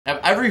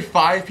every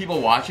 5 people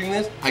watching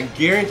this, I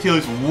guarantee at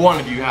least one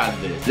of you has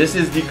this. This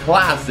is the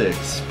classic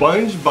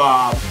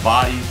SpongeBob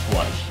Body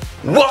Plush.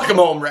 Welcome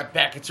home,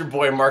 Reptar. It's your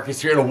boy Marcus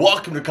here, and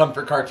welcome to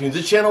Comfort Cartoons,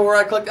 a channel where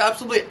I collect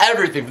absolutely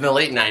everything from the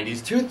late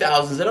 90s,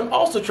 2000s, and I'm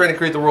also trying to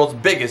create the world's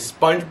biggest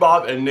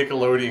SpongeBob and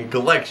Nickelodeon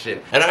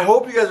collection. And I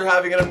hope you guys are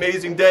having an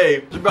amazing day.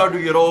 It's about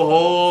to get a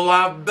whole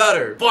lot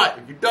better. But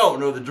if you don't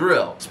know the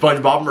drill,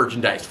 SpongeBob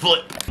merchandise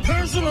flip.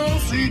 Personal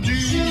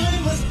CDs,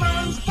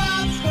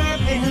 SpongeBob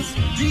SquarePants,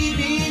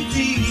 DVDs,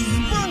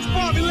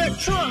 SpongeBob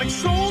electronics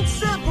sold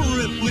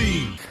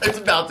separately. It's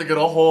about to get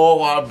a whole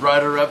lot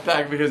brighter,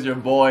 Reptar, because your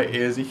boy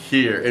is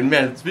here. And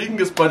man, speaking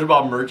of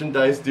SpongeBob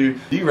merchandise, dude,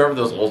 do you remember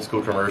those old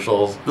school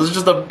commercials? Those are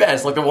just the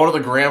best, like the one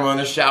with the grandma in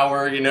the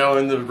shower, you know,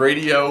 and the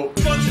radio.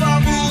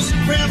 SpongeBob rules,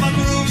 grandma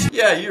grooves.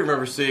 Yeah, you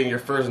remember seeing your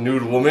first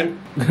nude woman?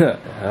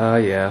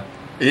 Yeah.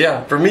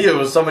 Yeah, for me it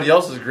was somebody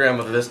else's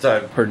grandmother this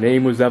time. Her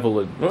name was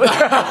Evelyn.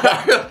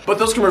 But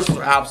those commercials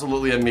are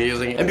absolutely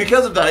amazing. And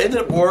because of that, I ended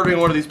up ordering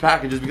one of these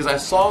packages because I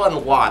saw it a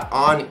lot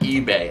on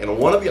eBay. And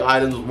one of the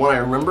items was one I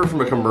remember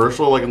from a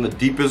commercial, like in the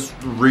deepest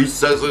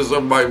recesses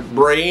of my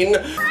brain.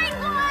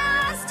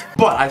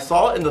 But I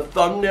saw it in the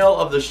thumbnail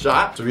of the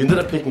shop, so we ended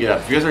up picking it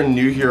up. If you guys are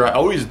new here, I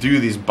always do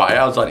these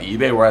buyouts on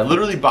eBay where I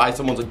literally buy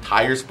someone's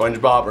entire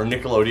SpongeBob or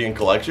Nickelodeon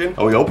collection,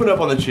 and we open it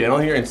up on the channel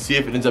here and see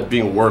if it ends up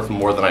being worth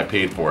more than I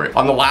paid for it.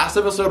 On the last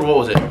episode, what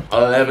was it?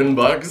 11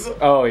 bucks?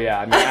 Oh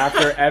yeah, I mean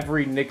after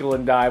every nickel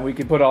and dime we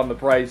could put on the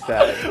price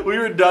tag. We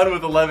were done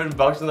with 11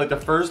 bucks in like the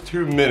first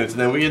 2 minutes,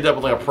 and then we ended up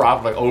with like a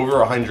profit like over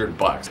 100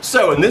 bucks.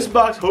 So in this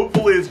box,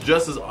 hopefully it's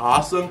just as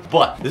awesome,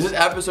 but this is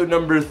episode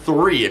number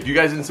 3. If you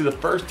guys didn't see the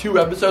first 2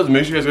 episodes,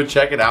 make sure you guys go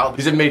check it out.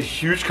 These have made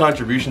huge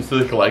contributions to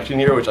the collection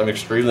here, which I'm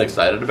extremely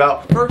excited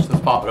about. First,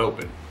 let's pop it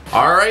open.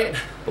 All right,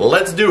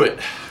 let's do it.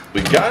 We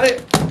got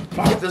it.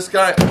 Pop this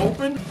guy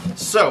open.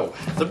 So,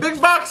 it's a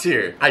big box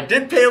here. I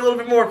did pay a little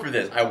bit more for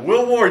this. I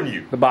will warn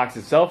you. The box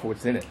itself,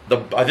 what's in it?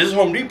 This is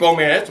Home Depot,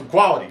 man. That's some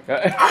quality.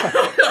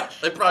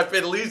 They probably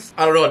paid at least,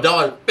 I don't know,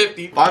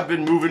 $1.50. I've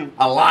been moving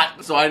a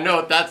lot, so I know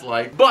what that's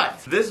like.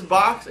 But this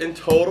box in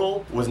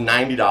total was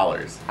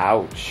 $90.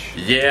 Ouch.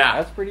 Yeah.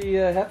 That's pretty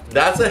hefty.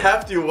 That's a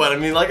hefty one. I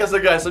mean, like I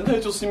said, guys,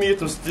 sometimes you'll see me get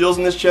some steals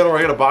in this channel where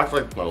I get a box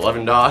for like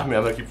 $11. I mean,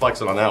 I'm gonna keep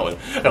flexing on that one.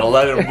 At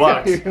 11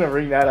 bucks. You're gonna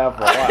ring that out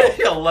for a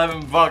while.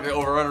 11 bucks,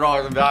 over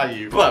 $100 in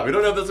value. But we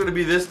don't know if that's gonna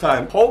be this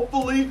time.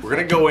 Hopefully, we're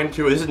gonna go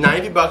into it. This is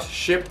 90 bucks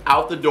shipped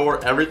out the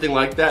door, everything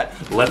like that.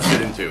 Let's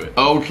get into it.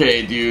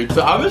 Okay, dude.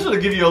 So I'm just gonna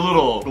give you a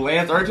little glance.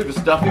 Aren't you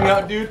stuffing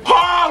out, dude?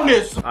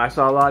 Harness! I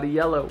saw a lot of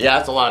yellow. Yeah,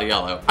 that's a lot of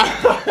yellow.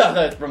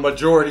 That's from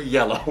majority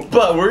yellow.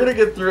 But we're gonna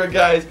get through it,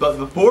 guys. But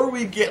before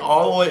we get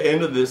all the way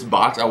into this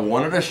box, I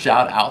wanted to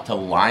shout out to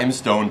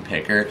Limestone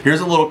Picker.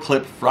 Here's a little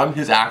clip from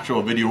his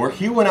actual video where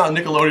he went out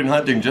Nickelodeon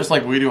hunting just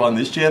like we do on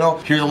this channel.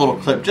 Here's a little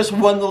clip, just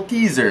one little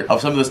teaser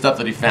of some of the stuff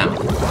that he found.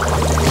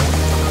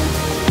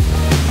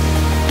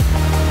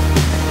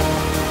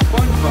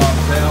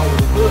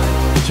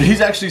 So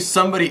he's actually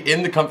somebody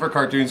in the Comfort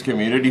Cartoons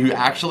community who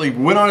actually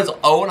went on his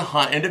own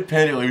hunt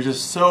independently, which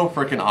is so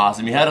freaking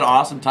awesome. He had an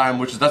awesome time,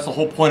 that's the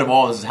whole point of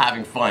all this, is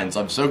having fun.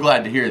 So I'm so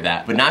glad to hear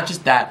that. But not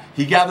just that,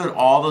 he gathered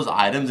all those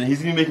items and he's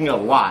gonna be making a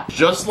lot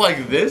just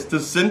like this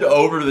to send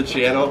over to the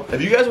channel. If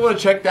you guys want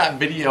to check that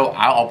video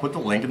out, I'll put the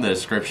link in the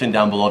description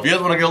down below. If you guys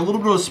want to get a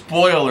little bit of a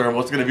spoiler of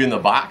what's gonna be in the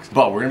box,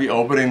 but we're gonna be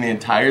opening the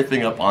entire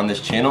thing up on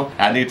this channel,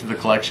 adding it to the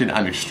collection.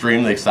 I'm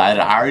extremely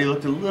excited. I already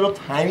looked a little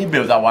tiny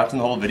bit without watching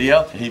the whole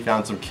video, and he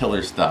found some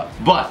killer stuff.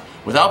 But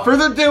without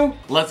further ado,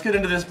 let's get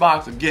into this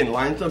box. Again,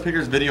 Limestone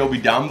Picker's video will be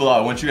down below. I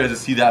want you guys to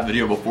see that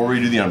video before we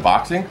do the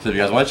unboxing. So if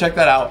you guys want to check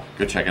that out,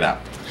 go check it out.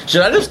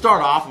 Should I just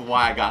start off with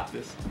why I got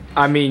this?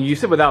 I mean, you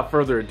said without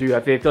further ado. I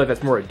feel like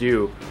that's more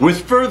ado.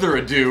 With further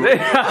ado,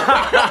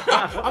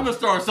 I'm gonna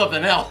start with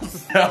something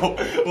else. So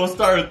we'll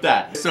start with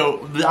that.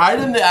 So the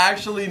item that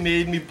actually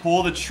made me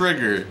pull the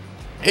trigger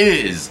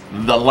is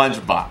the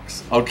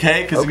lunchbox,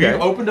 okay? Because we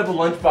opened up a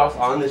lunchbox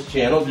on this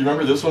channel. Do you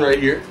remember this one right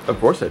here? Of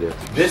course I do.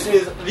 This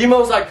is the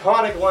most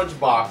iconic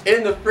lunchbox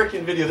in the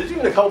freaking video. There's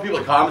even a couple people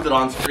that commented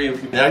on screen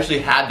that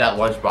actually had that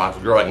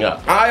lunchbox growing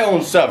up. I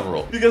own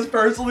several because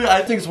personally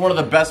I think it's one of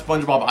the best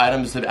SpongeBob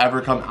items that ever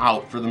come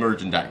out for the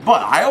merchandise.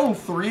 But I own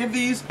 3 of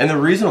these, and the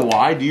reason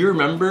why, do you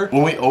remember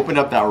when we opened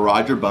up that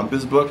Roger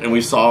Bumpus book and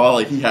we saw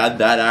like he had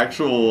that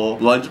actual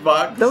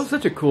lunchbox? That was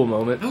such a cool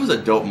moment. That was a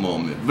dope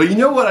moment. But you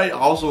know what I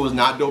also was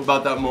not dope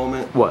about that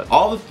moment? What?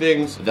 All the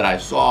things that I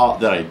saw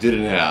that I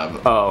didn't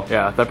have. Oh,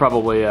 yeah, that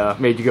probably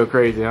made you go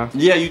crazy, huh?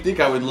 Yeah, you'd think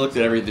I would look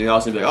at everything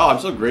else and be like, oh, I'm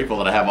so grateful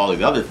that I have all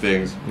these other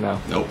things.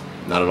 No. Nope.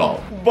 Not at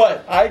all.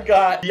 But I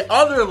got the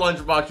other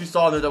lunchbox you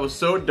saw there that was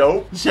so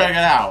dope. Check it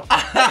out.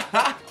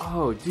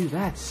 Oh, dude,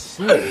 that's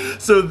sick.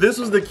 So this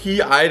was the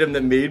key item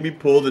that made me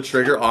pull the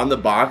trigger on the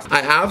box.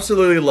 I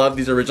absolutely love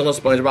these original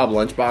SpongeBob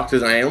lunch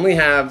boxes. I only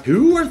have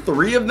 2 or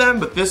 3 of them,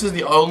 but this is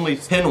the only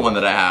tin one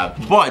that I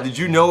have. But did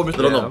you know that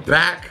on the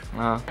back,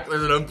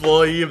 there's an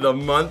employee of the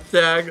month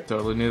tag?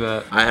 Totally knew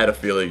that. I had a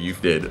feeling you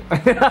did.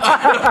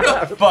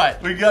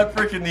 But we got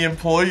freaking the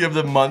employee of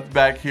the month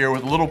back here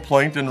with a little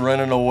plankton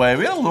running away.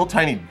 We got a little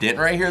tiny dent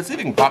right here. Let's see if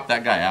we can pop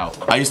that guy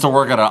out. I used to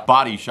work at a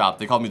body shop.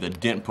 They called me the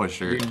dent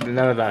pusher.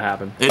 None of that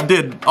happened. It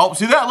did. Oh,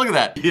 see that? Look at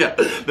that. Yeah.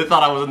 They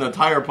thought I was in the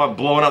tire pump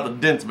blowing out the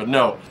dents, but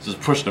no.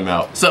 Just pushed them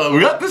out. So we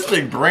got this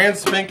thing brand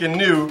spanking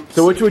new.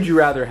 So which would you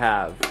rather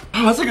have?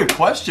 Oh, that's a good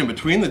question.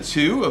 Between the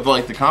two of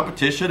like the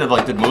competition of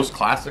like the most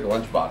classic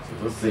lunch boxes.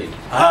 Let's see.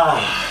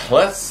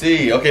 Let's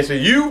see. Okay, so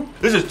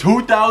this is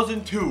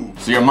 2002.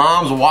 So your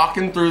mom's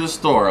walking through the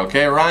store,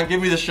 okay? Ryan,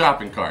 give me the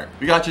shopping cart.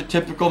 We got your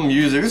typical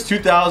music. This is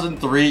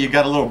 2003. You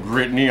got a little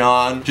Britney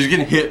on. She's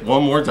getting hit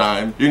one more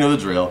time. You know the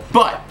drill.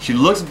 But she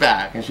looks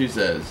back and she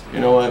says, you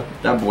know what?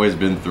 That boy's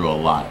been through a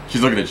lot.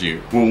 She's looking at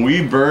you. When we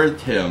birthed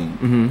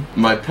him,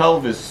 my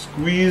pelvis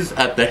squeezed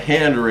at the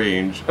hand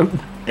range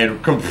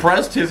and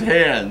compressed his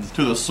hands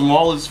to the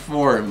smallest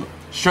form.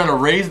 She's trying to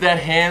raise that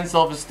hand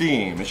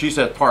self-esteem. And she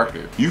said,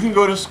 Parker, you can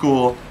go to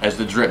school as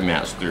the drip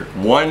master.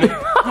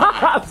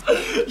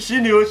 She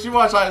knew it. She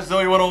watched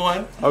Zoe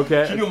 101.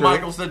 Okay. She knew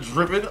Michael said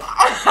dripping.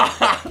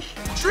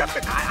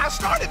 Dripping. I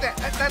started that.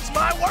 That's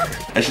my word.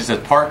 And she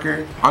said,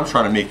 Parker, I'm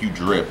trying to make you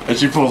drip. And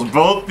she pulls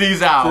both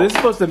these out. So this is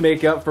supposed to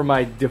make up for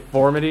my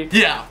deformity?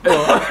 Yeah.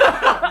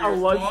 A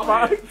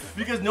lunchbox?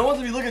 Because no one's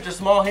gonna be looking at your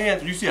small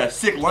hands when you see a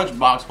sick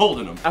lunchbox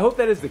holding them. I hope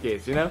that is the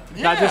case, you know?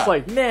 Yeah. Not just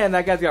like, man,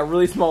 that guy's got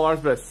really small arms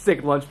but a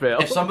sick lunch pail.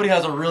 If somebody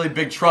has a really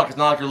big truck, it's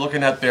not like you're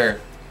looking at their...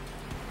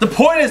 The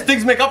point is,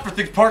 things make up for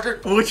things, Parker.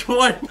 Which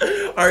one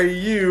are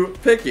you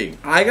picking?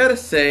 I gotta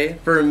say,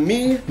 for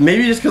me,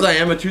 maybe just because I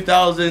am a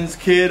 2000s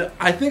kid,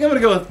 I think I'm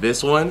gonna go with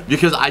this one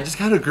because I just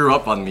kind of grew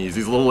up on these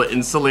little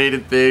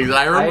insulated things. And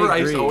I remember I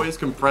used to always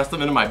compress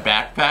them into my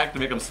backpack to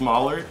make them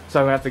smaller. So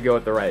I'm gonna have to go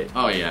with the right.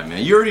 Oh yeah,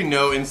 man. You already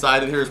know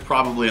inside of here is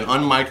probably an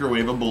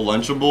unmicrowavable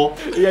Lunchable.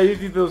 Yeah, you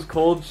do those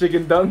cold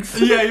chicken dunks.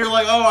 Yeah, you're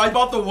like, oh, I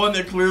bought the one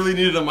that clearly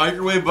needed a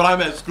microwave, but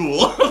I'm at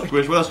school.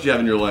 Wish, what else do you have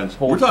in your lunch?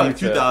 We're talking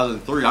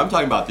 2003. I'm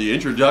talking about the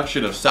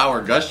introduction of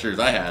sour gushers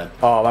I had.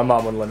 Oh, my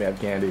mom wouldn't let me have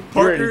candy.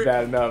 Parker, You're already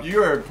bad enough.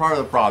 You are part of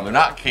the problem. They're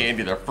not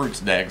candy, they're fruit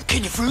snacks.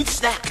 Can your fruit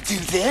snack do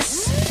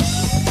this?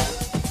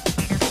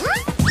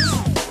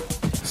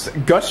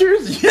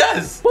 Gushers?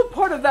 Yes! What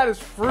part of that is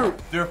fruit?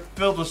 They're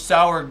filled with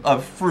sour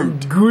fruit.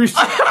 Goosh.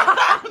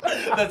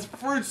 That's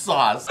fruit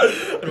sauce.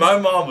 My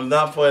mom was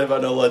not playing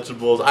about no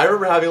Lunchables. I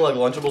remember having like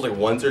Lunchables like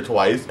once or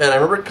twice, and I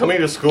remember coming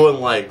to school and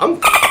like, I'm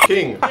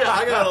king. Yeah,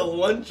 I got a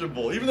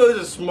Lunchable. Even though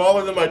this is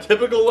smaller than my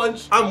typical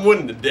lunch, I'm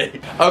winning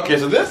today. Okay,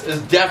 so this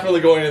is definitely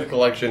going into the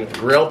collection.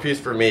 Grail piece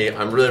for me.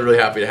 I'm really, really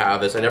happy to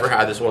have this. I never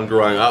had this one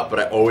growing up, but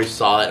I always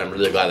saw it, and I'm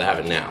really glad to have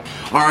it now.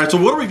 All right,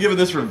 so what are we giving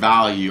this for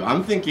value?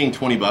 I'm thinking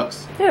 20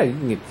 bucks. Yeah, you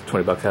can get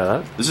 20 bucks out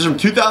of that. This is from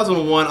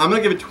 2001. I'm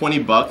gonna give it 20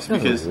 bucks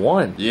because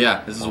 2001.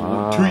 Yeah, this is 2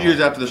 years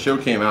after the show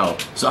came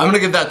out. So I'm gonna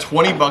give that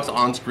 20 bucks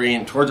on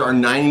screen towards our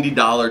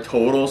 $90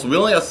 total. So we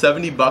only have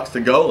 70 bucks to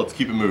go. Let's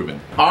keep it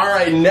moving. All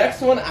right,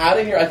 next one out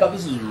of here. I thought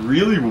this was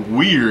really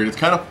weird. It's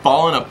kind of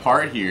falling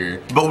apart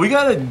here. But we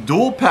got a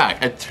dual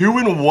pack, a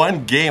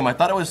 2-in-1 game. I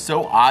thought it was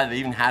so odd they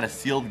even had a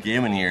sealed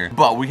game in here.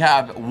 But we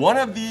have one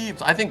of the,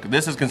 I think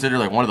this is considered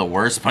like one of the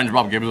worst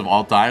SpongeBob games of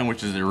all time,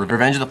 which is the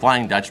Revenge of the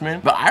Flying Dutchman.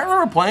 But I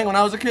remember playing when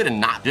I was a kid and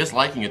not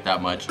disliking it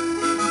that much.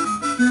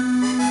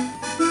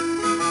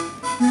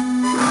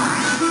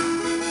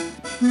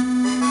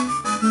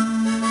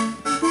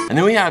 And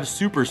then we have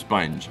Super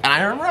Sponge. And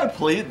I remember I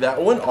played that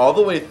one all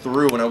the way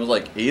through when I was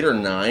like 8 or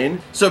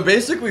 9. So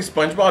basically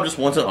SpongeBob just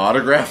wants an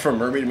autograph from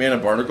Mermaid Man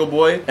and Barnacle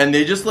Boy. And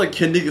they just like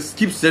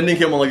keep sending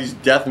him on like these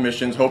death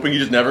missions, hoping he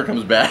just never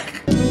comes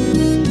back.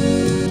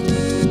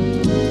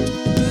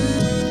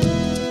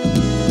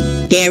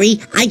 Gary,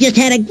 I just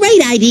had a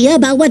great idea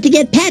about what to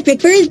get Patrick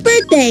for his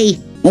birthday.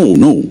 Oh,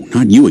 no,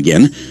 not you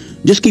again.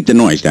 Just keep the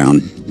noise down.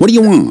 What do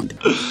you want?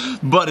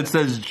 But it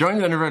says, join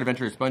the underground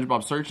adventure of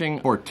SpongeBob searching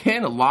for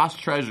 10 lost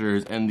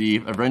treasures and the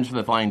Revenge of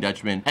the Flying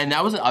Dutchman. And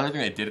that was the other thing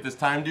they did at this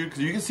time, dude,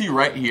 because you can see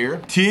right here,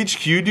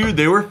 THQ, dude,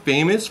 they were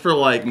famous for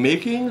like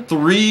making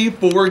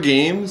 3-4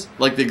 games,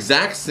 like the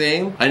exact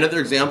same. Another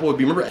example would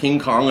be, remember King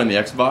Kong on the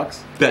Xbox?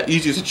 That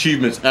easiest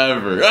achievements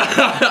ever.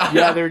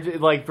 Yeah, they're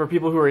like, for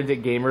people who are into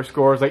gamer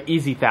scores, like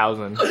easy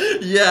 1,000.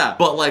 Yeah,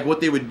 but like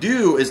what they would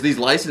do is these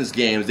licensed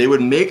games, they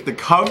would make the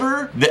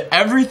cover,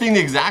 everything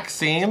the exact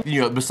same, you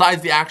know,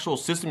 besides the actual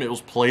system it was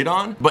played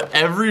on, but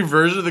every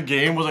version of the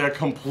game was like a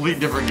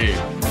complete different game.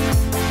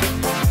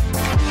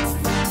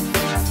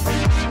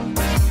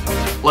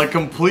 Like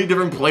complete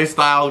different play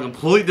style,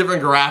 complete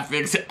different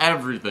graphics,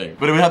 everything.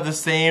 But it would have the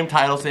same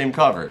title, same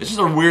cover. It's just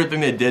a weird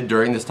thing they did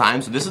during this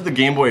time. So this is the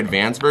Game Boy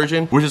Advance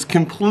version, which is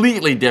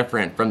completely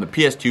different from the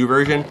PS2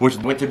 version, which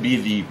went to be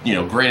the, you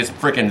know, greatest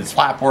freaking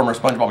platformer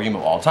SpongeBob game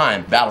of all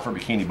time, Battle for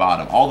Bikini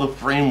Bottom. All the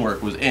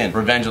framework was in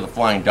Revenge of the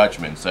Flying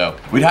Dutchman. So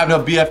we'd have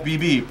no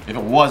BFBB if it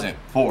wasn't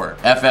for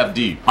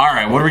FFD. All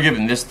right, what are we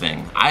giving this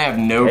thing? I have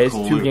no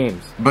clue. It's 2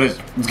 games. But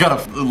it's got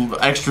a little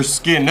extra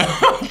skin.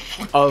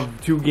 Of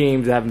 2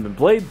 games that haven't been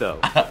played though.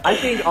 I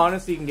think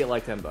honestly you can get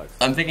like 10 bucks.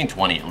 I'm thinking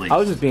 20 at least. I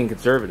was just being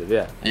conservative,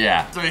 yeah.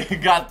 Yeah. So you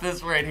got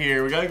this right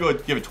here. We gotta go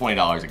give it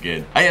 $20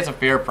 again. I think it's a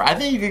fair price. I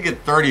think you could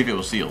get 30 if it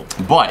was sealed,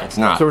 but it's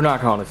not. So we're not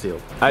calling it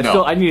sealed.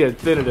 I need a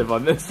definitive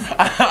on this.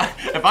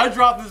 If I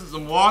drop this in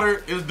some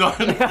water, it's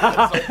done.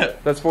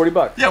 That's 40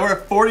 bucks. Yeah, we're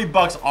at 40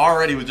 bucks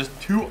already with just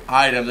 2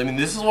 items. I mean,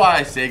 this is why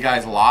I say,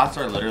 guys, lots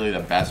are literally the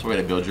best way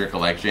to build your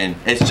collection.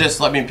 It's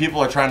just, I mean, people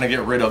are trying to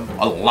get rid of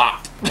a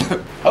lot.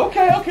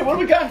 Okay, what do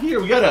we got here?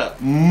 We got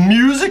a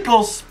musical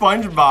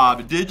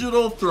SpongeBob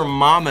digital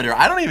thermometer.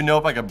 I don't even know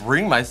if I could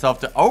bring myself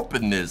to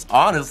open this,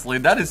 honestly.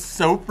 That is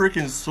so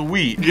freaking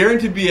sweet.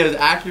 Guaranteed to be as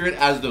accurate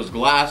as those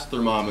glass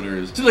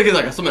thermometers. Seems like it's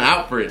like something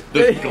out for it.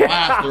 Those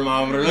glass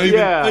thermometers. I'm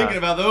not even thinking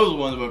about those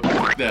ones, but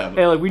f them.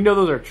 Hey, like we know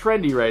those are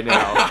trendy right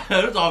now.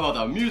 It's all about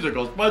the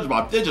musical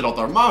SpongeBob digital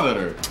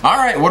thermometer. All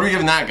right, what are we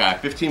giving that guy?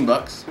 15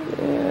 bucks?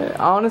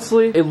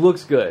 Honestly, it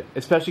looks good,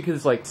 especially because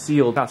it's like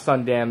sealed, not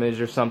sun damaged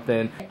or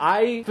something.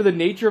 For the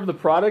nature of the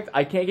product,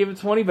 I can't give it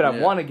 20, but I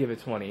want to give it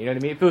 20. You know what I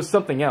mean? If it was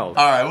something else.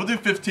 All right, we'll do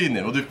 15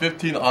 then. We'll do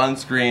 15 on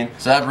screen.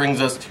 So that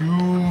brings us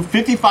to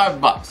 55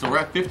 bucks. So we're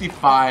at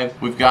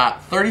 55. We've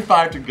got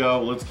 35 to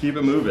go. Let's keep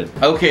it moving.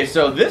 Okay,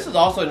 so this is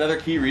also another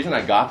key reason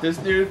I got this,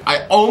 dude.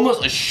 I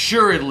almost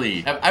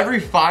assuredly, of every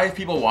 5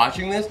 people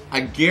watching this,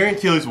 I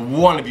guarantee at least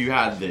one of you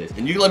had this.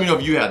 And you let me know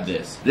if you had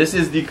this. This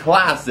is the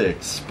classic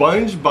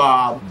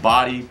SpongeBob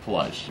body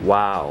plush.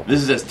 Wow.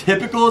 This is as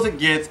typical as it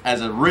gets,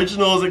 as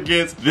original as it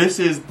gets. This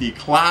is the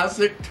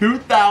classic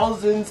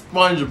 2000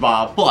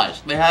 SpongeBob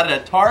plush. They had it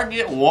at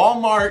Target,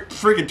 Walmart,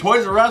 freaking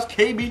Toys R Us,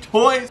 KB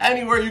Toys,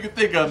 anywhere you could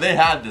think of, they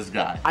had this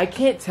guy. I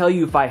can't tell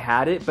you if I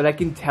had it, but I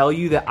can tell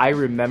you that I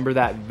remember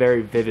that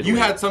very vividly. You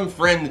had some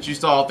friend that you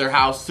saw at their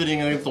house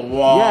sitting against the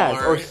wall.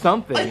 Yes, or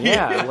something,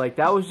 yeah. Like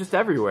that was just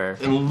everywhere.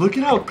 And look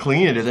at how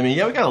clean it is. I mean,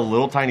 yeah, we got a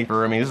little tiny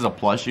fur. I mean, this is a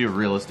plushie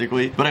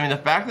realistically. But I mean, the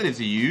fact that it's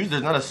used,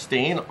 there's not a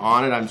stain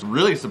on it, I'm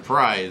really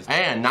surprised.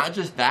 And not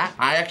just that,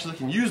 I actually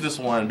can use this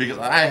one because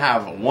I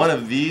have one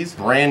of these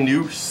brand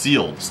new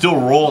sealed, still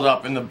rolled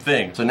up in the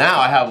thing. So now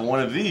I have one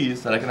of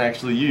these that I can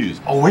actually use.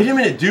 Oh, wait a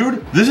minute,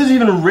 dude. This is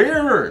even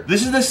rarer.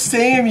 This is the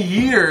same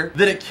year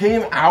that it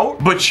came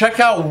out, but check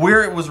out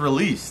where it was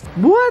released.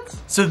 What?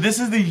 So this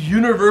is the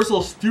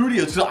Universal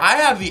Studios. So I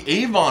have the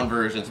Avon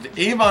version. So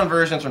the Avon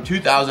version is from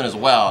 2000 as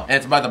well. And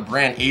it's by the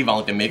brand Avon,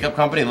 like the makeup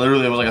company.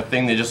 Literally, it was like a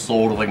thing they just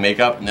sold with like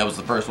makeup, and that was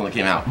the first one that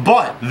came out.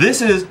 But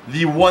this is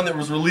the one that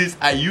was released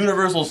at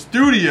Universal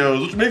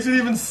Studios, which makes it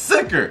even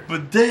sicker.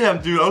 But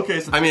damn, dude, okay,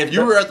 so I mean, if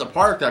you were at the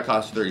park, that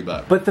cost you 30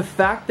 bucks. But the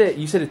fact that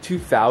you said it's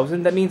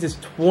 2000, that means it's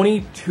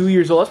 22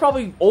 years old. That's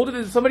probably older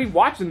than somebody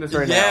watching this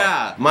right now.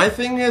 Yeah. My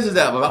thing is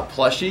that about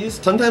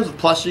plushies, sometimes with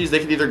plushies, they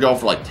can either go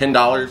for like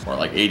 $10 or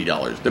like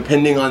 $80,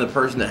 depending on the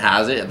person that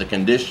has it, the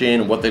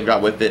condition, and what they've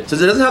got with it.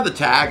 Since it doesn't have the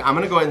tag, I'm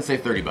gonna go ahead and say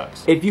 30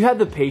 bucks. If you had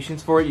the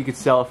patience for it, you could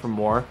sell it for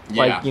more.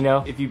 Yeah. Like, you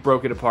know, if you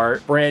broke it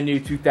apart, brand new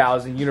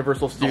 2000,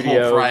 Universal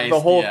Studios, the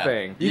whole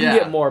thing. You can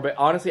get more, but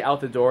honestly,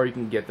 out the door, you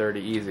can get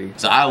 30 easy.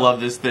 So I love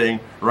this thing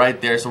right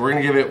there. So we're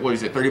gonna give it, what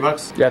is it, 30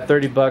 bucks? Yeah,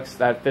 30 bucks,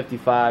 that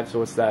 55, so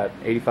what's that,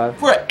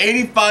 85? We're at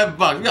 85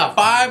 bucks. We got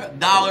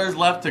 $5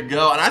 left to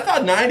go. And I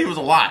thought 90 was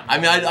a lot. I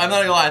mean, I'm not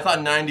gonna lie, I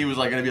thought 90 was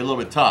like gonna be a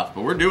little bit tough,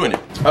 but we're doing it.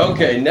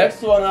 Okay,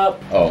 next one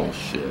up. Oh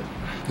shit.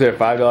 Is there a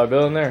 $5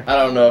 bill in there? I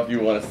don't know if you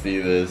want to see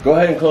this. Go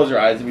ahead and close your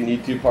eyes if you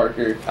need to,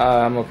 Parker.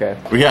 I'm okay.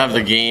 We have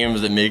the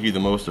games that make you the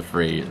most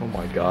afraid. Oh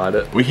my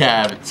god. We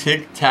have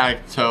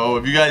tic-tac-toe.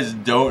 If you guys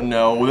don't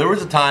know, there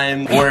was a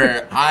time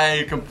where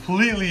I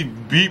completely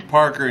beat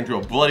Parker into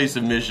a bloody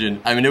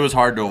submission. I mean, it was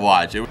hard to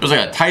watch. It was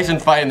like a Tyson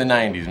fight in the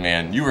 90s,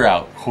 man. You were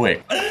out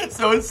quick.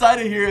 So inside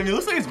of here, I mean, it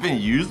looks like it's been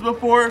used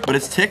before, but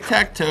it's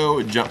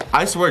tic-tac-toe, jump.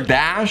 I swear,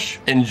 Dash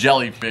and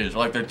Jellyfish are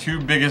like their 2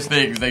 biggest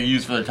things they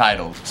use for their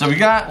titles. So we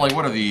got, like,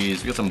 what are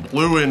these? We got some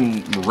blue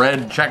and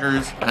red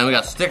checkers, and we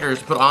got stickers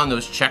to put on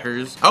those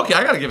checkers. Okay,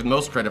 I gotta give it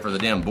most credit for the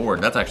damn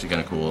board. That's actually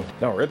kind of cool.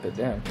 Don't rip it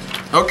down.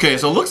 Okay,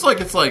 so it looks like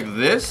it's like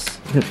this.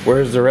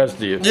 Where's the rest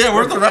of you? Yeah,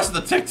 where's the rest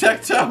of the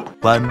tic-tac-toe?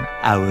 1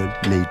 hour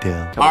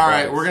later. All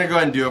right, we're gonna go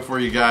ahead and do it for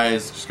you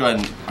guys. Just go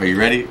ahead and, are you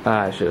ready?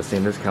 I should have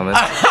seen this coming.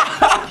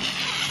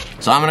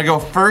 So I'm gonna go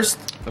first.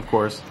 Of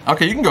course.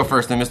 Okay, you can go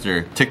first then,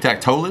 Mr.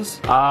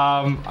 Tic-Tac-Toe-less.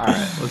 Alright,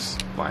 let's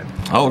fine.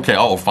 Oh, okay,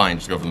 oh, fine,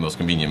 just go for the most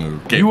convenient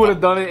move. Okay, you would have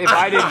done it if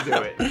I didn't do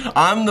it.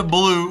 I'm the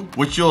blue,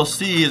 which you'll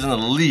see is in the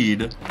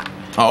lead.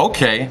 Oh,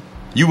 okay.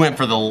 You went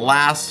for the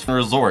last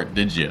resort,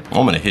 did you?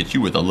 I'm gonna hit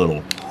you with a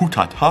little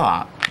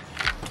hoo-ta-ta.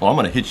 Oh, I'm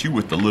gonna hit you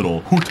with the little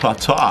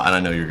hoo-ta-ta, and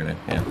I know you're gonna,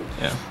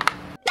 yeah.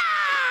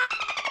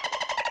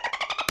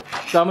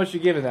 So how much you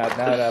giving that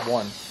now that I have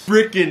one?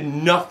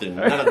 Freaking nothing.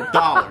 Not a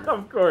dollar.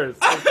 Of course,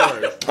 of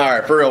course.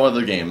 Alright, for real, what's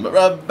the game?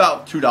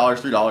 About $2,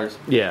 $3.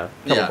 Yeah,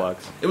 couple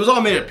bucks. It was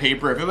all made of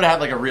paper. If it would have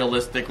had like a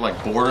realistic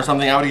like board or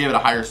something, I would have given it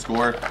a higher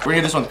score. We're gonna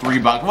give this one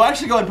 $3. We'll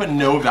actually go ahead and put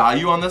no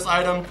value on this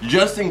item,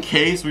 just in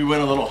case we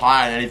went a little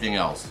high on anything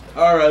else.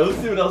 Alright, let's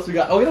see what else we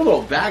got. Oh, we got a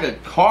little bag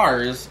of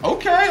cars.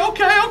 Okay.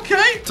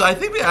 So I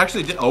think we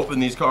actually did open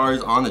these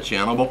cars on the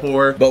channel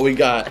before, but we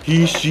got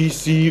he, she,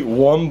 see,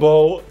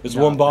 Wumbo. It's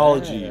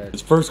Wumbology.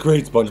 It's first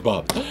grade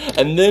SpongeBob.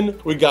 And then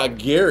we got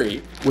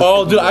Gary.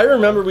 Oh, dude, I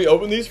remember we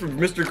opened these for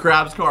Mr.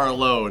 Krabs' car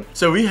alone.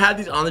 So we had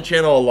these on the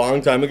channel a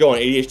long time ago on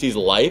ADHD's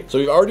Life. So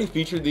we've already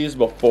featured these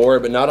before,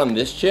 but not on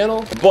this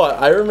channel.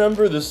 But I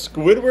remember the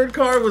Squidward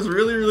car was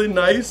really, really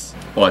nice.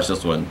 Watch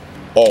this one.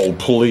 Oh,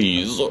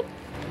 please.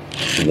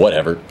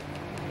 Whatever.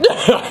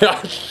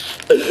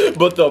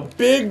 But the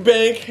Big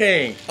Bank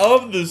Hank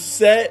of the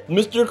set,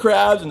 Mr.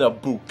 Krabs and the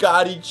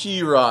Bugatti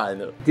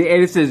Chiron. And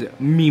it says,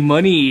 me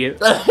money.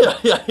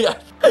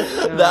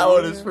 That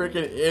one is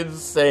freaking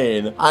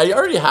insane. I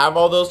already have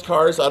all those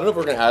cars, so I don't know if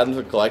we're gonna add them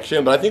to the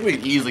collection, but I think we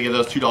could easily give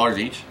those $2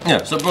 each.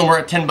 Yeah, so boom, we're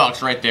at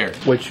 $10 right there.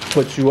 Which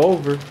puts you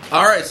over.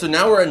 All right, so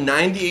now we're at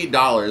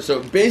 $98.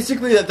 So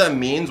basically that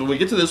means when we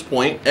get to this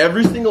point,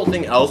 every single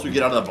thing else we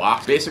get out of the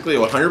box, basically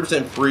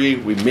 100% free.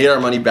 We made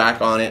our money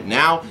back on it.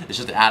 Now it's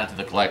just to add it to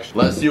the collection.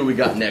 Let's see what we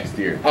got next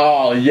here.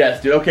 Oh,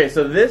 yes, dude. Okay,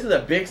 so this is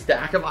a big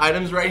stack of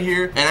items right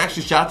here. And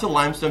actually, shout out to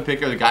Limestone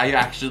Picker, the guy who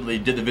actually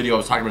did the video I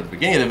was talking about at the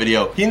beginning of the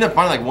video. He ended up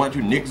finding like 1 or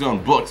 2 Nick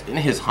Zone books in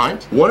his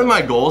hunt. One of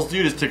my goals,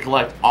 dude, is to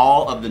collect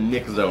all of the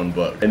Nick Zone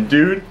books. And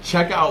dude,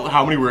 check out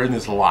how many were in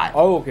this lot.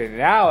 Oh, okay,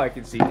 now I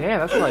can see. Damn,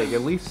 that's like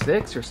at least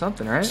 6 or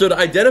something, right? So to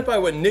identify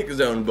what Nick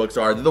Zone books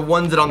are, they're the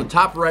ones that on the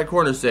top right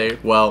corner say,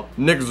 well,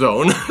 Nick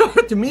Zone.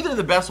 To me, they're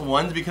the best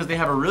ones because they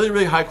have a really,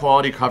 really high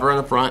quality cover on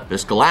the front. They're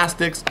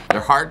scholastics,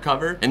 they're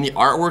hardcover, and the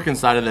artwork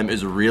inside of them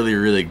is really,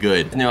 really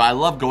good. You know, I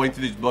love going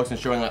through these books and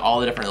showing like all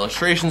the different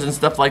illustrations and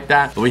stuff like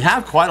that. But we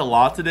have quite a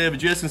lot today,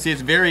 but you guys can see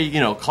it's very, you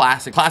know,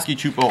 classic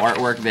Chupo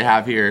artwork they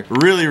have here.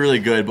 Really, really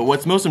good. But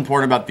what's most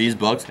important about these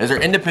books is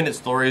they're independent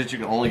stories that you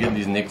can only get in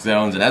these Nick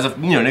Zones. And as a,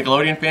 you know,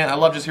 Nickelodeon fan, I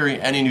love just hearing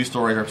any new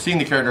stories or seeing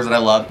the characters that I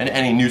love in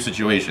any new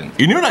situation.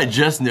 You know what I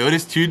just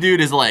noticed too, dude,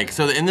 is like,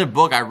 so in the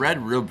book I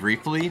read real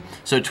briefly,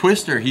 so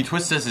Twister, he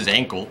twists his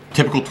ankle.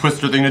 Typical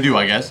Twister thing to do,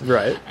 I guess.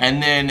 Right.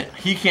 And then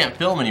he can't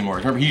film anymore.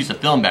 Remember, he used to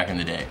film back in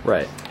the day.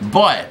 Right.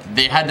 But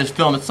they had to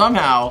film it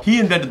somehow. He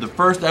invented the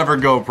first ever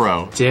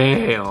GoPro.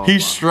 Damn. He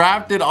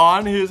strapped it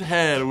on his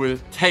head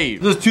with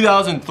tape. This is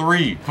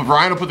 2003.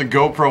 Brian will put the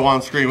GoPro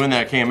on screen when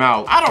that came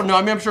out. I don't know.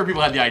 I mean, I'm sure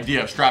people had the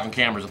idea of strapping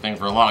cameras and things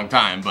for a long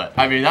time, but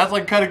I mean, that's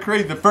like kind of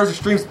crazy. The first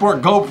extreme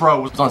sport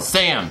GoPro was on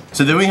Sam.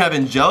 So then we have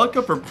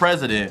Angelica for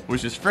president,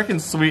 which is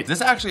freaking sweet.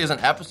 This actually is an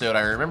episode.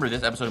 I remember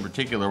this episode in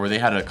particular where they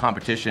had a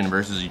competition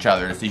versus each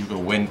other to see who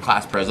could win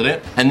class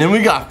president. And then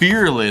we got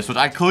Fearless, which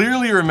I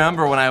clearly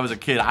remember when I was a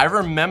kid. I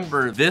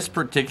remember this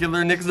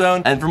particular Nick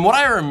Zone, and from what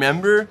I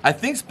remember, I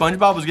think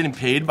SpongeBob was getting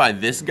paid by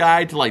this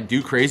guy to like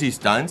do crazy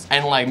stunts,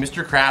 and like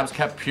Mr. Krabs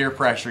kept peer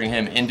pressuring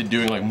him into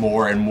doing like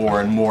more and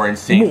more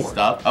insane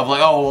stuff of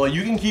like, oh, well,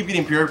 you can keep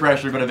getting peer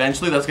pressure, but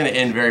eventually that's gonna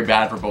end very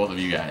bad for both of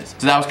you guys.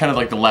 So that was kind of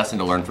like the lesson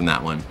to learn from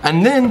that one.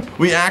 And then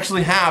we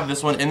actually have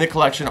this one in the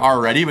collection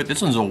already, but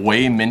this one's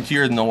way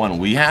mintier than the one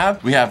we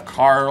have. We have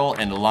Carl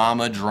and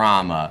Llama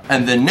Drama.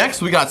 And then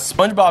next we got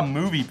SpongeBob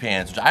Movie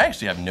Pants, which I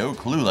actually have no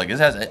clue. Like this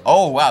has,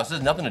 oh wow, this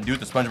has nothing to do with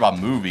the SpongeBob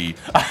movie.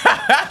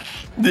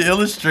 The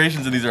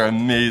illustrations in these are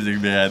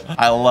amazing, man.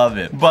 I love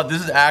it. But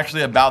this is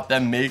actually about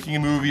them making a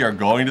movie or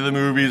going to the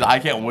movies. I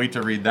can't wait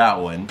to read that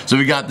one. So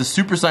we got the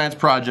Super Science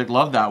Project.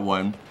 Love that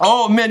one.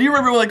 Oh man, do you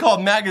remember what they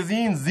called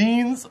magazines?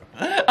 Zines?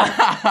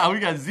 We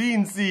got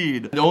Zine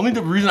Seed. The only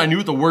reason I knew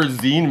what the word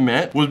zine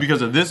meant was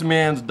because of this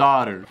man's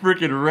daughter,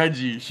 freaking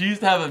Reggie. She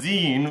used to have a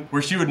zine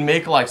where she would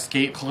make like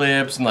skate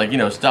clips and like, you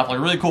know, stuff, like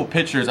really cool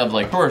pictures of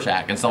like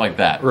Rorschach and stuff like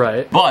that.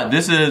 Right. But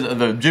this is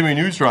the Jimmy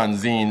Neutron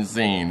zine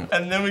scene.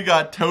 And then we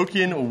got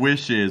Token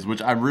Wishes,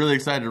 which I'm really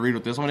excited to read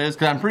what this one is,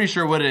 because I'm pretty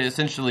sure what it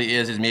essentially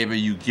is maybe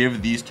you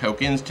give these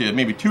tokens to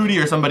maybe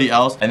Tootie or somebody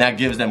else, and that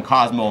gives them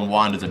Cosmo and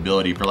Wanda's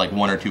ability for like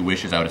 1 or 2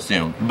 wishes, I would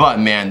assume. But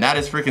man, that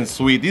is freaking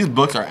sweet. These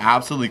books are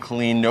absolutely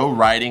clean. No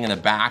writing in the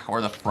back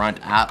or the front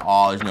at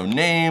all. There's no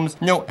names,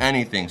 no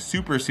anything.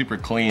 Super, super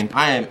clean.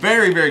 I am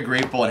very, very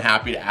grateful and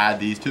happy to add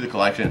these to the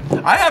collection.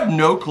 I have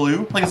no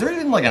clue. Like, is there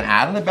even like an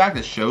ad in the back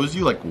that shows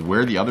you like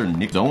where the other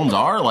Nick Zones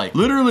are? Like,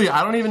 literally,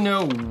 I don't even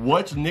know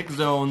what Nick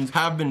Zones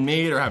have been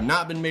made or have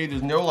not been made.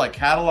 There's no like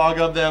catalog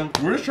of them.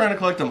 We're just trying to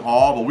collect them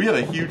all, but we have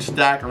a huge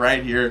stack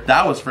right here.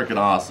 That was freaking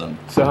awesome.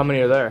 So how many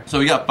are there? So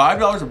we got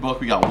 $5 a book.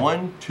 We got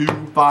 1, 2,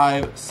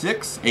 5,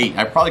 6, 8.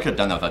 I probably could have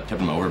done that without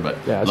tipping them over, but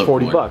yeah, it's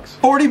 40 bucks.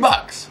 40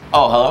 bucks.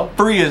 Oh, hello?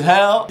 Free as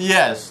hell?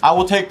 Yes, I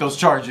will take those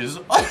charges.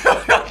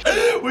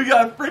 We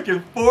got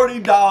freaking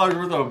 $40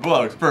 worth of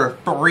books for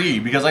free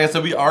because, like I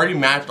said, we already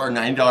matched our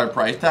 $90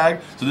 price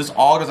tag. So this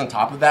all goes on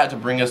top of that to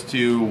bring us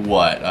to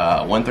what,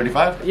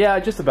 $135? Yeah,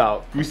 just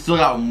about. We still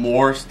got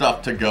more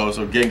stuff to go.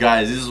 So again,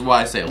 guys, this is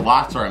why I say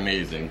lots are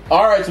amazing.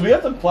 All right, so we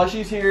got some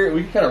plushies here.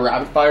 We can kind of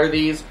rapid fire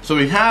these. So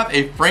we have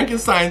a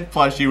Frankenstein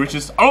plushie, which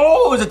is,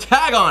 oh, there's a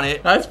tag on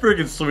it. That's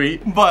freaking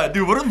sweet. But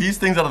dude, what are these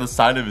things out of the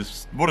side of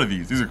his? What are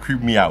these? These are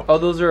creeping me out. Oh,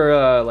 those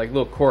are like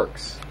little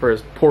corks for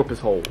his porpoise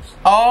holes.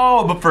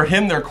 Oh, but for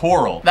him, they're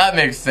coral. That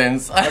makes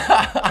sense.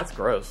 That's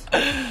gross.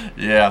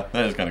 Yeah,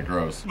 that is kind of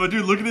gross. But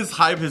dude, look at this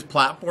hype, his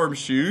platform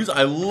shoes.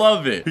 I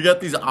love it. We got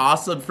these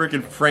awesome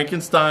freaking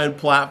Frankenstein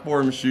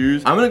platform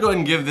shoes. I'm gonna go ahead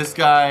and give this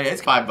guy,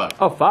 it's $5.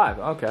 Oh, 5,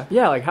 okay.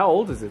 Yeah, like how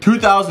old is it?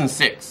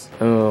 2006.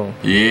 Oh.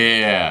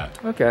 Yeah.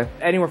 Okay,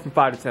 anywhere from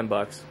 $5 to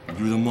 $10.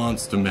 Do the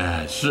monster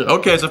mash.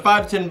 Okay, so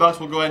 $5 to $10,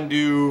 we'll go ahead and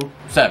do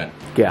 7.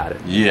 Got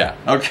it. Yeah.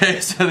 Okay,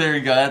 so there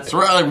you go. That's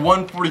right,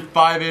 like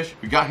 145-ish.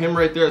 We got him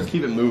right there. Let's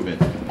keep it moving.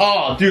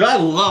 Oh, dude, I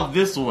love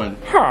this one.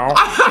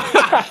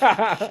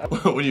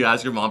 When you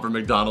ask your mom for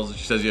McDonald's and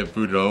she says you have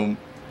food at home.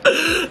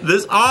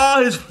 This,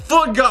 his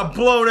foot got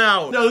blown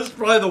out. No, this is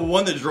probably the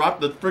one that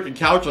dropped the freaking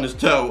couch on his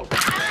toe.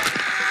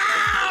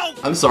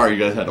 I'm sorry you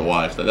guys had to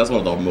watch that. That's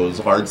one of the most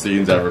hard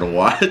scenes ever to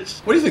watch.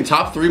 What do you think,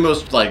 top 3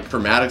 most like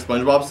traumatic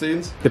SpongeBob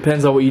scenes?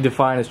 Depends on what you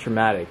define as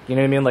traumatic. You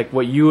know what I mean? Like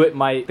what you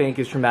might think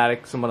is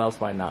traumatic, someone else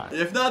might not.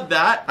 If not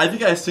that, I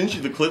think I sent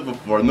you the clip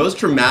before. The most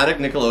traumatic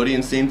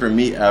Nickelodeon scene for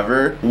me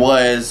ever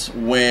was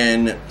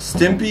when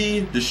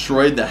Stimpy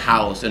destroyed the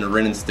house in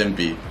Ren and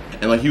Stimpy.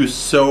 And like he was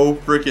so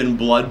freaking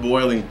blood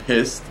boiling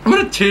pissed. I'm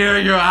gonna tear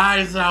your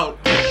eyes out.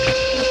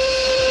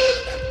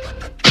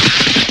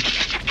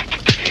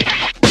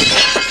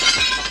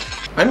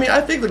 I mean,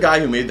 I think the guy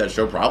who made that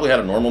show probably had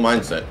a normal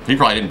mindset. He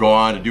probably didn't go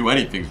on to do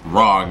anything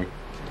wrong.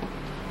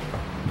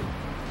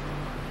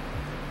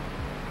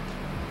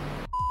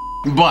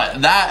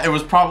 But that, it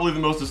was probably the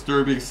most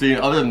disturbing scene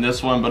other than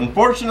this one. But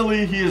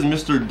unfortunately, he is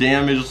Mr.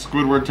 Damaged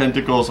Squidward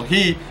Tentacle, so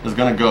he is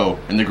gonna go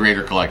in the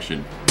greater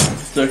collection.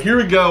 So here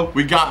we go.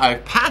 We got a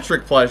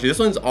Patrick plushie. This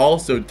one's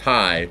also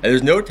Ty. And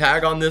there's no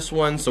tag on this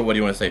one, so what do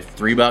you want to say,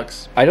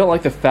 $3? I don't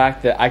like the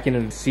fact that I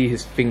can see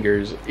his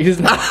fingers. He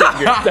doesn't have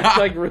fingers. That's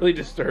like really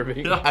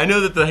disturbing. I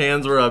know that the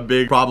hands were a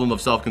big problem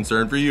of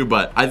self-concern for you,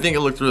 but I think it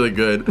looks really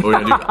good. You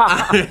want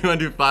to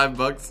do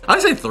 $5?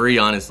 I'd say 3,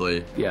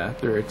 honestly. Yeah,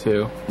 3 or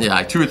 2. Yeah,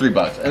 like 2 or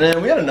 $3. And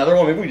then we had another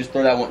one. Maybe we just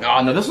throw that one.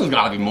 Oh no, this one's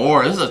gotta be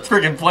more. This is a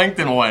freaking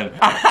Plankton one.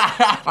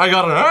 I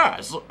got an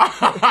ass.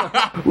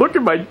 Look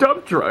at my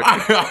dump truck.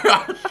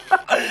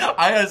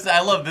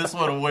 I love this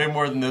one way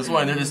more than this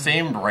one. They're the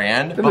same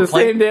brand. They're the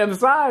same damn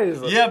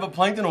size. Yeah, but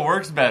Plankton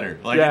works better.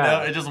 Like, yeah. You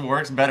know, it just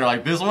works better.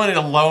 Like, this one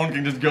alone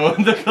can just go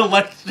in the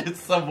collection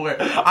somewhere.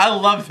 I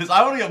love this.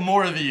 I want to get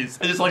more of these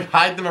and just, like,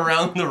 hide them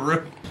around the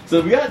room.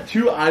 So we got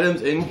 2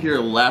 items in here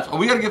left. Oh,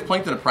 we gotta give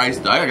Plankton a price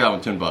though. I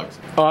got that one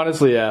 $10.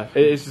 Honestly, yeah.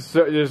 It's just,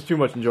 there's too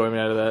much enjoyment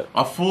out of that.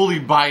 A fully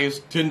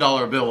biased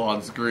 $10 bill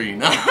on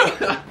screen.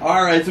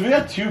 Alright, so we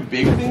got 2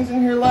 big things in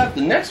here left.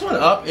 The next one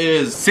up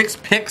is 6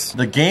 Picks,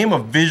 the game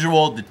of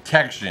visual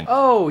detection.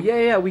 Oh,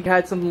 yeah. We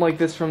had something like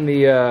this from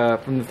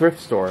the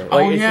thrift store. Like,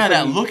 oh yeah,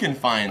 that look and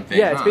find thing.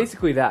 Yeah, it's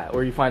basically that,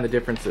 where you find the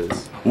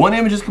differences. One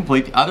image is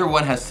complete, the other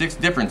one has 6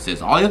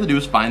 differences. All you have to do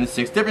is find the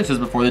 6 differences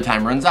before the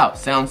time runs out.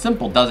 Sounds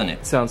simple, doesn't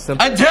it? Sounds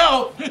simple.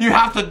 Until you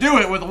have to do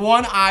it with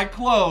one eye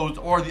closed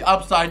or the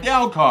upside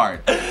down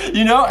card.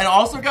 You know, and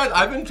also guys,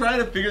 I've been trying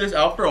to figure this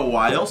out for a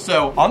while.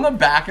 So on the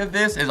back of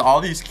this is all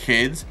these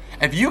kids.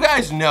 If you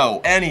guys know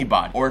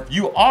anybody, or if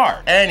you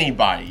are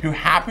anybody who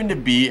happened to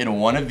be in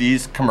one of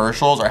these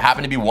commercials or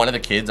happened to be one of the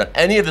kids on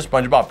any of the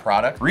SpongeBob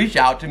products, reach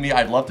out to me.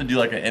 I'd love to do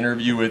like an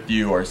interview with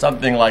you or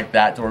something like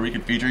that to where we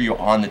could feature you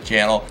on the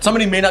channel.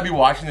 Somebody may not be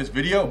watching this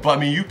video, but I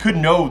mean, you could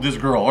know this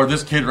girl or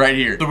this kid right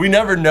here. So we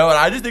never know, and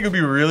I just think it'd be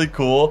really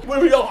cool.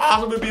 Wouldn't it be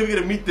awesome to be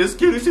able to meet this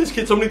kid? We've seen this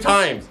kid so many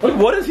times. Like,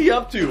 what is he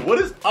up to? What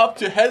is up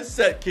to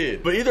Headset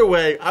Kid? But either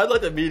way, I'd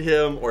like to meet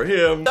him or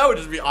him. That would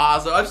just be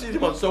awesome. I've seen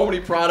him on so many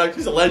products.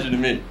 He's a legend to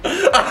me.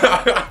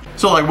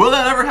 So like, will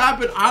that ever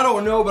happen? I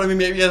don't know, but I mean,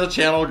 maybe as the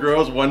channel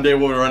grows, one day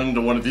we'll run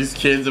into one of these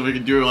kids and we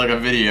could do like a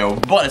video.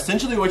 But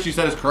essentially what she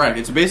said is correct.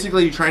 It's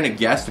basically you trying to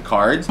guess the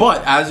cards,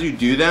 but as you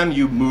do them,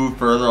 you move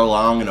further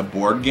along in a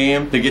board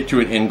game to get to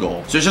an end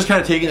goal. So it's just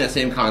kind of taking that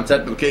same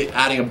concept, but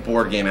adding a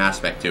board game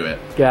aspect to it.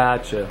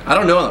 Gotcha. I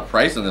don't know the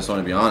price on this one,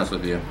 to be honest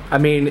with you. I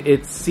mean,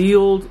 it's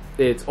sealed,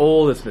 it's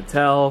old, it's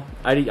Mattel.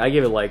 I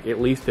give it like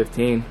at least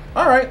 15.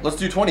 All right, let's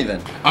do 20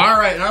 then. All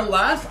right, and our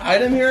last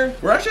item here,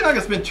 we're actually not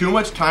gonna spend too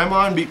much time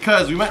on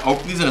because we might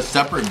open these in a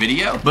separate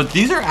video, but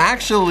these are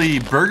actually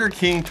Burger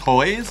King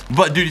toys.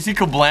 But dude, you see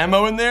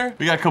Kablamo in there?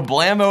 We got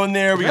Kablamo in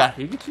there. We got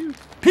Pikachu.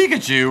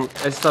 Pikachu.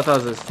 I just thought that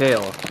was his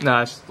tail.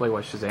 No, it's like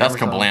what Shazam. That's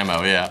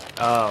Kablamo, yeah.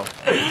 Oh.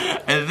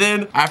 And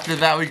then after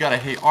that, we got a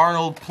Hey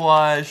Arnold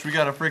plush. We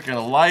got a freaking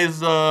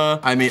Eliza.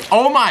 I mean,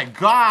 oh my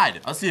God.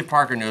 Let's see if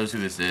Parker knows who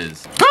this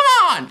is. Come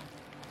on.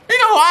 You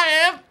know who I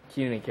am.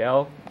 Keenan and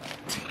Kel.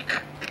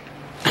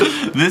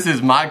 This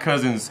is my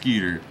cousin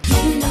Skeeter.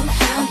 You know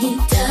how he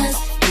does.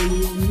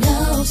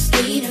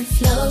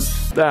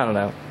 I don't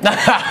know.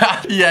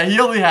 Yeah, he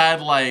only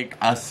had like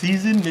a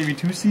season, maybe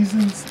 2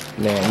 seasons.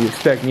 Man, you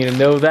expect me to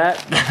know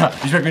that? You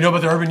expect me to know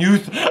about the urban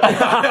youth?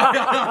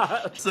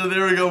 So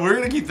there we go. We're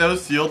gonna keep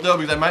those sealed though,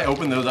 because I might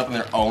open those up in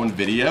their own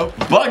video.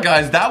 But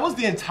guys, that was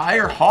the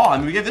entire haul. I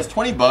mean, we gave this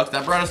 20 bucks.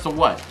 That brought us to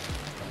what?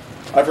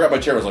 I forgot my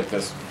chair was like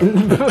this.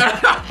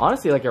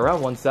 Honestly, like around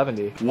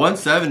 170.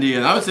 170,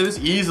 and I would say this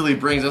easily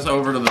brings us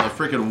over to the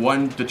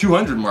freaking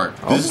 200 mark.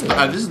 Oh, this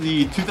is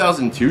the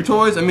 2002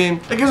 toys. I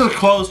mean, it gets us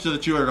close to the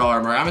 $200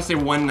 mark. I'm gonna say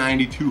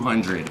 190,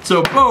 200.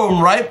 So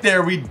boom, right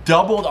there, we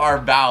doubled our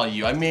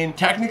value. I mean,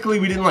 technically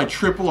we didn't like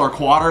triple or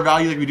quarter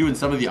value like we do in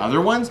some of the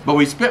other ones, but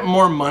we spent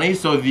more money,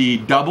 so the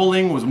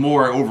doubling was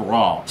more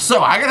overall.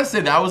 So I gotta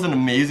say that was an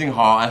amazing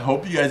haul. I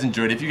hope you guys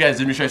enjoyed it. If you guys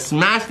did, make sure to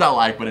smash that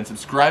like button,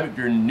 subscribe if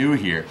you're new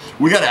here.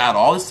 We gotta add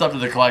all this stuff to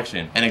the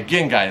collection. And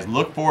again, guys,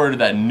 look forward to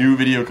that new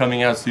video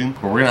coming out soon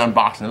where we're gonna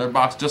unbox another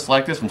box just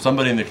like this from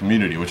somebody in the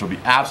community, which will be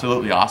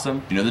absolutely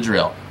awesome. You know the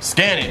drill.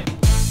 Scan it.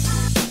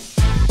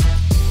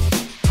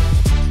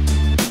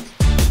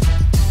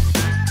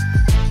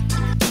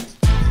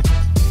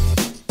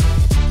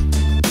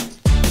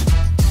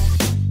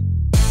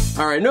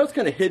 Alright, I know it's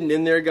kind of hidden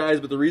in there,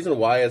 guys, but the reason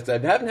why is I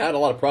haven't had a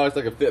lot of products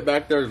that could fit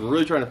back there. We're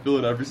really trying to fill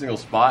in every single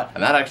spot,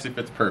 and that actually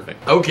fits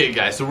perfect. Okay,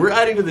 guys, so we're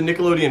adding to the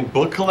Nickelodeon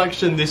book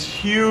collection this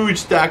huge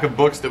stack of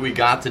books that we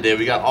got today.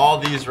 We got all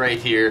these right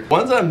here.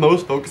 Ones that I'm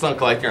most focused on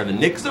collecting are the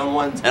Nick Zone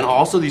ones, and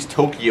also these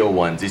Tokyo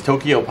ones, these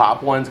Tokyo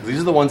Pop ones, because these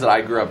are the ones that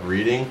I grew up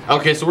reading.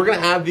 Okay, so we're gonna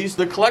add these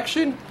to the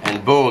collection,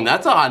 and boom,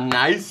 that's a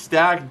nice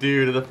stack,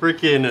 dude, of the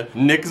freaking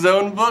Nick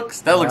Zone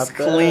books. That looks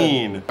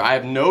clean. I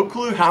have no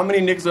clue how many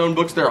Nick Zone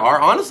books there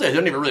are. Honestly, I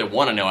don't even really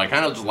want to know. I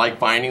kind of just like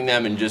finding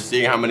them and just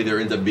seeing how many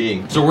there ends up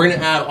being. So we're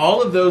gonna add all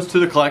of those to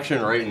the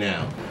collection right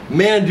now.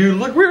 Man, dude,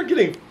 look, we're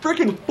getting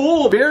freaking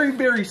full. Very,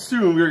 very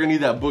soon, we're gonna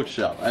need that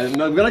bookshelf. And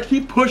I'm gonna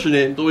keep pushing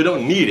it until we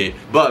don't need it,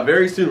 but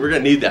very soon, we're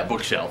gonna need that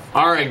bookshelf.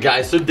 All right,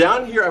 guys, so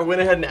down here, I went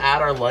ahead and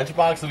add our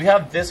lunchbox. So we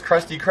have this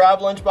Krusty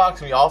Krab lunchbox,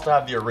 and we also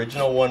have the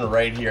original one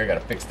right here. I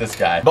gotta fix this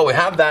guy. But we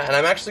have that, and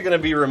I'm actually gonna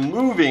be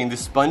removing the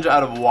Sponge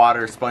Out of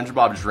Water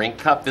SpongeBob drink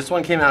cup. This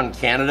one came out in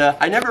Canada.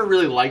 I never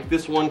really liked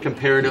this one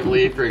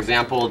comparatively, for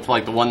example, to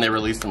like the one they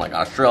released in like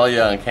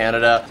Australia and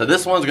Canada. So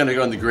this one's gonna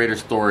go in the greater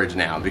storage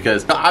now,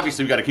 because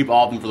obviously we gotta keep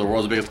all of them for the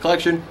world's biggest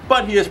collection,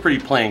 but he is pretty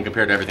plain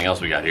compared to everything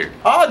else we got here.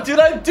 Oh, dude,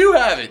 I do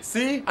have it.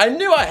 See? I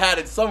knew I had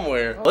it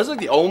somewhere. This is like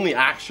the only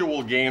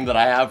actual game that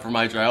I have from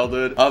my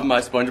childhood of my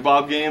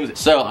SpongeBob games.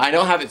 So I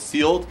don't have it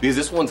sealed because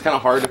this one's kind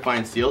of hard to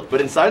find sealed,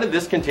 but inside of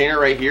this container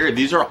right here,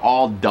 these are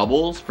all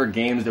doubles for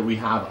games that we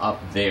have up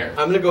there.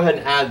 I'm gonna go ahead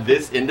and add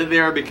this into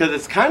there because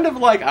it's kind of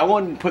like, I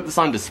wouldn't put this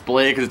on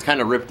display because it's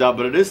kind of ripped up,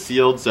 but it is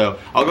sealed. So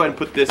I'll go ahead and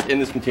put this in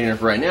this container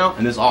for right now,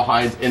 and this all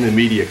hides in the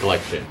media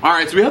collection. All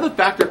right, so we have the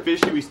Factor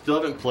Fishy we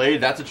still haven't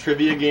played. That's a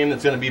trivia game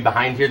that's gonna be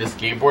behind here. The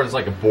skateboard is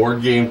like a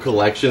board game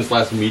collection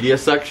 / media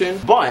section.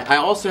 But I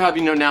also have,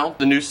 you know, now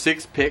the new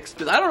 6 picks,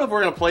 because I don't know if we're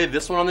gonna play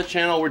this one on the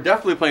channel. We're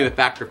definitely playing the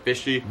Factor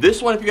Fishy.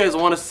 This one, if you guys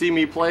want to see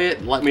me play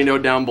it, let me know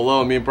down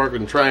below. Me and Parker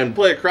can try and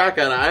play a crack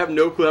at it. I have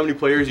no clue how many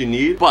players you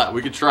need, but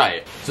we could try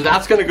it. So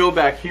that's gonna go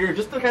back here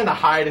just to kind of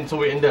hide until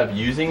we end up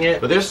using it.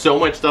 But there's so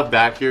much stuff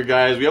back here,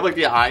 guys. We have like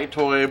the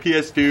iToy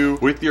PS2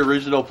 with the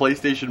original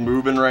PlayStation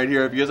moving right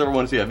here. If you guys ever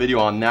want to see a video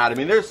on that, I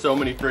mean, there's so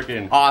many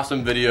freaking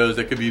awesome videos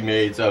that could be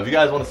made. So if you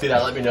guys want to see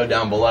that, let me know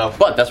down below.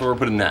 But that's where we're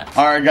putting that.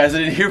 All right, guys,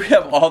 and here we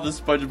have all the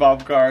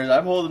SpongeBob cars.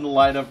 I'm holding the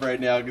line up right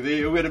now because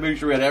we had to make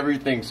sure we had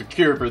everything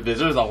secure for this.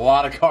 There's a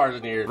lot of cars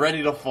in here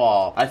ready to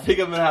fall. I think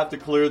I'm gonna have to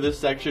clear this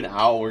section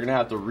out. We're gonna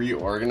have to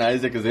reorganize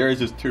it because there is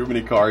just too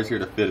many cars here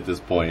to fit at this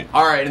point.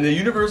 All right, and the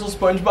Universal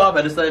SpongeBob,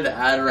 I decided to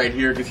add right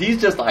here because he's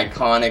just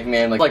iconic,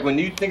 man. Like when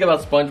you think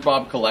about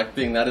SpongeBob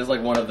collecting, that is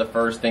like one of the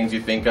first things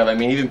you think of. I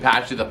mean, even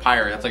Patchy the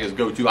Pirate, that's like his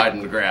go-to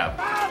item to grab.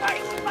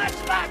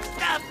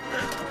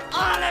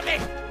 All of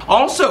it!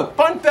 Also,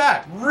 fun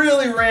fact,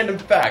 really random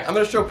fact. I'm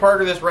gonna show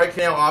Parker this right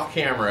now off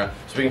camera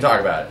so we can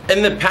talk about it.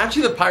 In the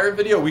Patchy the Pirate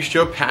video, we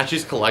show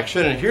Patchy's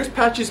collection, and here's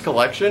Patchy's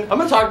collection. I'm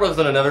gonna talk about this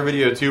in another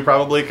video too,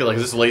 probably, because like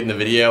this is late in the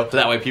video, so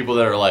that way people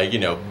that are like, you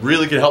know,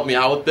 really can help me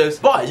out with this.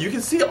 But you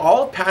can see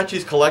all of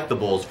Patchy's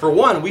collectibles. For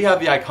one, we have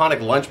the iconic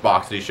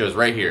lunchbox that he shows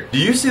right here. Do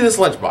you see this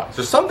lunchbox?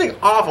 There's something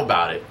off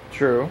about it.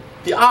 True.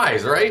 The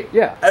eyes, right?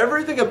 Yeah.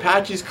 Everything in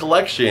Patchy's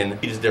collection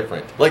is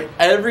different. Like,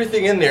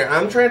 everything in there,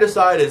 I'm trying to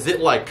decide, is it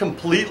like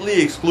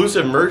completely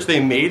exclusive merch they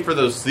made for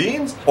those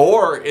scenes?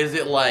 Or is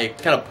it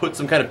like, kind of put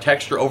some kind of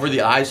texture over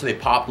the eyes so they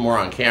pop more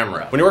on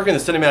camera? When you work in the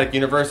cinematic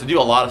universe, they do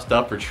a lot of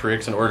stuff for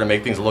tricks in order to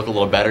make things look a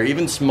little better,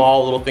 even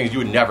small little things you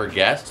would never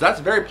guess. So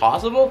that's very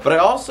possible, but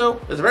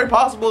it's very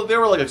possible that they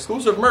were like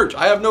exclusive merch.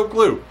 I have no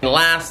clue. And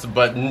last,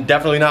 but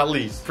definitely not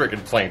least,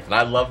 freaking Plankton.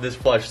 I love this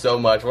plush so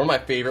much. One of my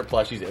favorite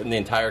plushies in the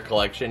entire entire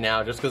collection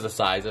now just because of the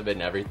size of it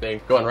and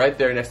everything. Going right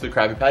there next to the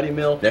Krabby Patty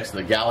meal, next to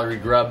the gallery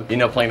grub. You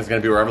know Plankton's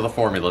gonna be wherever the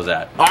formula's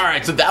at.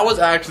 Alright, so that was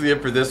actually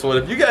it for this one.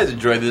 If you guys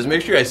enjoyed this,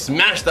 make sure you guys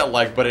smash that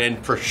like button,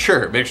 and for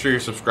sure, make sure you're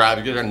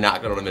subscribed. You guys are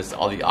not gonna miss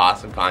all the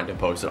awesome content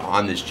posted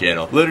on this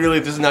channel. Literally,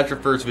 if this is not your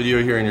first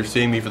video here and you're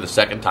seeing me for the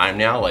second time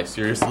now, like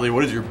seriously,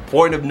 what is your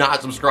point of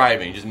not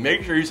subscribing? Just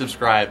make sure you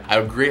subscribe. I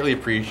would greatly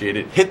appreciate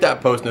it. Hit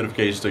that post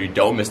notification so you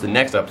don't miss the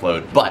next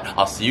upload. But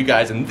I'll see you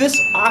guys in this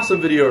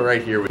awesome video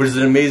right here, which is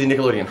an amazing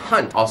Nickelodeon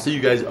hunt. I'll see you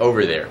guys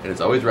over there. And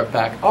it's always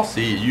Reptar. I'll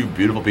see you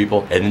beautiful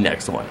people in the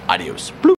next one. Adios.